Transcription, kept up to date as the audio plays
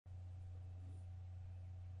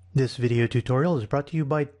This video tutorial is brought to you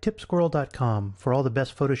by tipsquirrel.com. For all the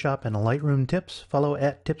best Photoshop and Lightroom tips, follow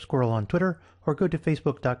 @tipsquirrel on Twitter or go to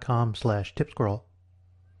facebook.com/tipsquirrel.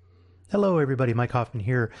 Hello everybody, Mike Hoffman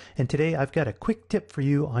here, and today I've got a quick tip for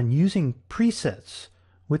you on using presets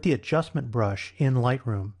with the adjustment brush in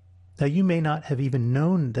Lightroom. Now you may not have even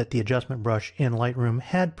known that the adjustment brush in Lightroom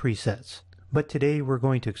had presets, but today we're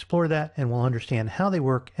going to explore that and we'll understand how they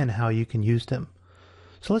work and how you can use them.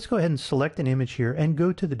 So let's go ahead and select an image here and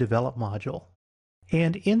go to the Develop module.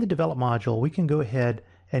 And in the Develop module, we can go ahead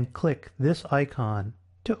and click this icon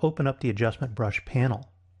to open up the Adjustment Brush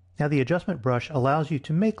panel. Now the Adjustment Brush allows you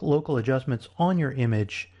to make local adjustments on your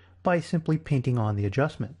image by simply painting on the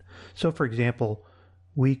adjustment. So for example,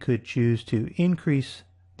 we could choose to increase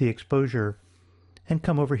the exposure and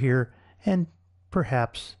come over here and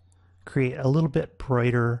perhaps create a little bit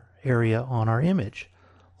brighter area on our image.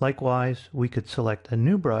 Likewise, we could select a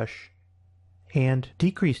new brush and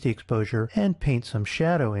decrease the exposure and paint some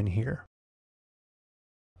shadow in here.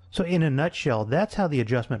 So in a nutshell, that's how the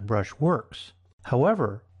adjustment brush works.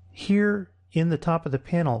 However, here in the top of the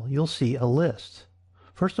panel, you'll see a list.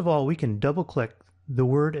 First of all, we can double-click the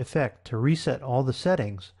word effect to reset all the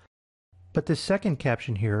settings, but the second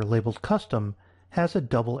caption here, labeled Custom, has a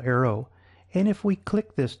double arrow, and if we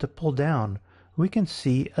click this to pull down, we can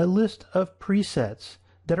see a list of presets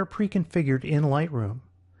that are pre-configured in Lightroom.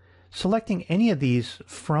 Selecting any of these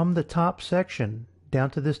from the top section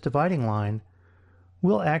down to this dividing line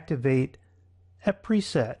will activate a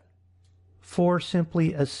preset for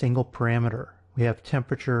simply a single parameter. We have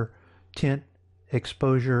temperature, tint,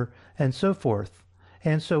 exposure, and so forth.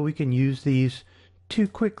 And so we can use these to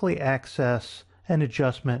quickly access an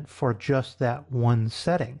adjustment for just that one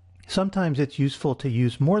setting. Sometimes it's useful to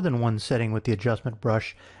use more than one setting with the adjustment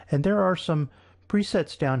brush, and there are some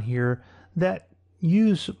presets down here that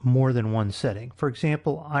use more than one setting. For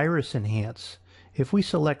example, Iris Enhance. If we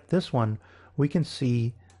select this one, we can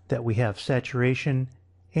see that we have saturation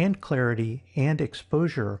and clarity and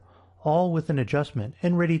exposure all with an adjustment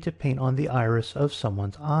and ready to paint on the iris of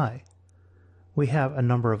someone's eye. We have a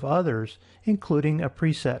number of others, including a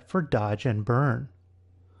preset for dodge and burn.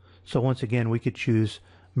 So once again, we could choose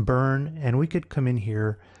burn, and we could come in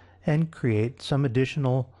here and create some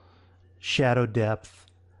additional shadow depth,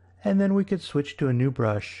 and then we could switch to a new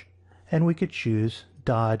brush and we could choose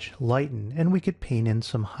dodge lighten, and we could paint in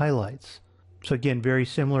some highlights. So again, very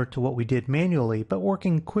similar to what we did manually, but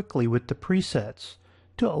working quickly with the presets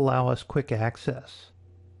to allow us quick access.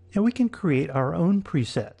 And we can create our own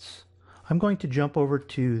presets. I'm going to jump over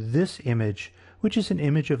to this image, which is an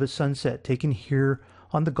image of a sunset taken here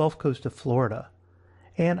on the Gulf Coast of Florida.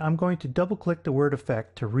 And I'm going to double click the word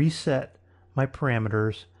effect to reset my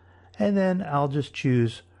parameters, and then I'll just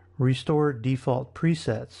choose Restore Default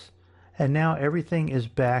Presets, and now everything is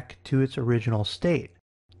back to its original state.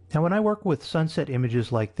 Now when I work with sunset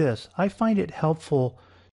images like this, I find it helpful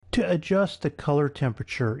to adjust the color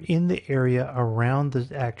temperature in the area around the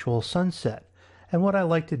actual sunset. And what I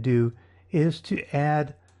like to do is to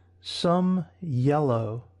add some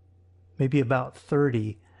yellow, maybe about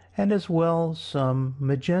 30, and as well some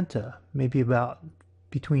magenta, maybe about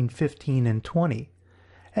between 15 and 20.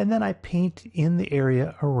 And then I paint in the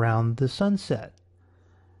area around the sunset.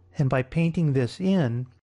 And by painting this in,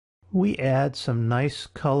 we add some nice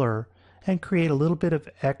color and create a little bit of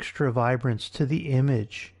extra vibrance to the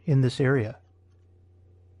image in this area.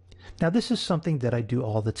 Now this is something that I do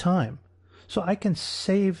all the time. So I can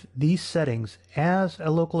save these settings as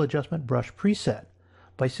a local adjustment brush preset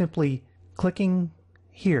by simply clicking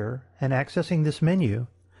here and accessing this menu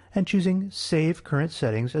and choosing Save Current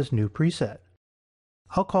Settings as New Preset.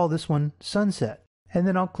 I'll call this one Sunset, and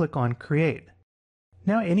then I'll click on Create.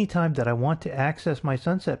 Now anytime that I want to access my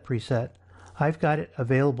sunset preset, I've got it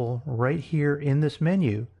available right here in this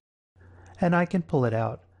menu, and I can pull it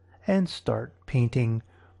out and start painting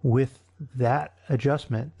with that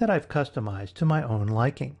adjustment that I've customized to my own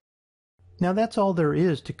liking. Now that's all there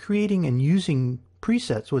is to creating and using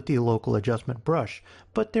presets with the local adjustment brush,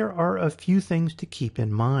 but there are a few things to keep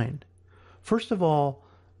in mind. First of all,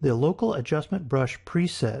 the local adjustment brush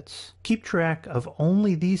presets keep track of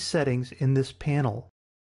only these settings in this panel.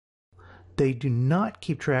 They do not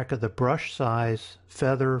keep track of the brush size,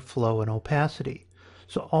 feather, flow, and opacity.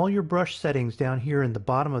 So all your brush settings down here in the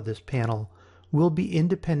bottom of this panel will be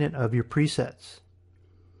independent of your presets.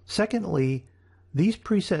 Secondly, these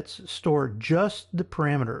presets store just the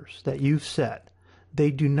parameters that you've set. They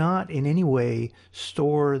do not in any way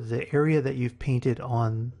store the area that you've painted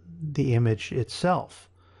on the image itself.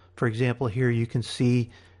 For example, here you can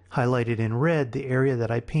see highlighted in red the area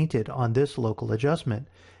that I painted on this local adjustment,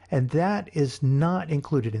 and that is not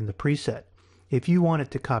included in the preset. If you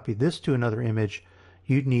wanted to copy this to another image,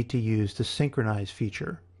 you'd need to use the synchronize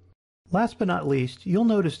feature. Last but not least, you'll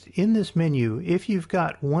notice in this menu, if you've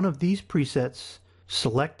got one of these presets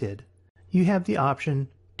selected, you have the option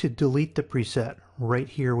to delete the preset right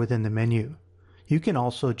here within the menu. You can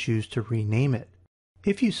also choose to rename it.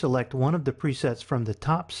 If you select one of the presets from the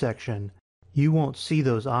top section, you won't see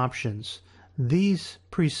those options. These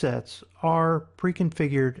presets are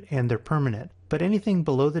pre-configured and they're permanent, but anything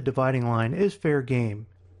below the dividing line is fair game.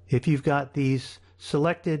 If you've got these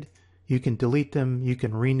selected, you can delete them, you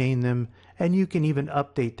can rename them, and you can even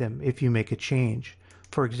update them if you make a change.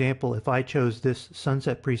 For example, if I chose this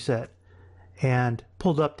sunset preset and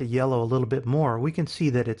pulled up the yellow a little bit more, we can see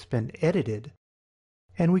that it's been edited.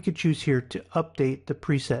 And we could choose here to update the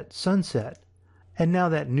preset sunset. And now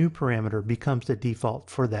that new parameter becomes the default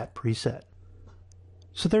for that preset.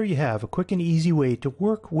 So there you have a quick and easy way to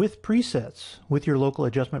work with presets with your local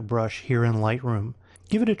adjustment brush here in Lightroom.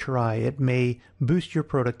 Give it a try. It may boost your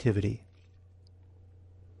productivity.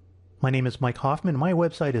 My name is Mike Hoffman. My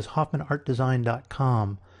website is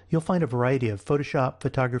hoffmanartdesign.com. You'll find a variety of Photoshop,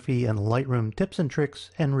 photography, and Lightroom tips and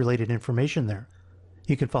tricks and related information there.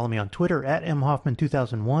 You can follow me on Twitter at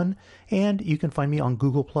mhoffman2001, and you can find me on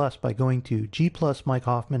Google Plus by going to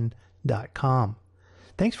gplusmikehoffman.com.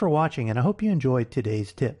 Thanks for watching, and I hope you enjoyed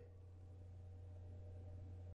today's tip.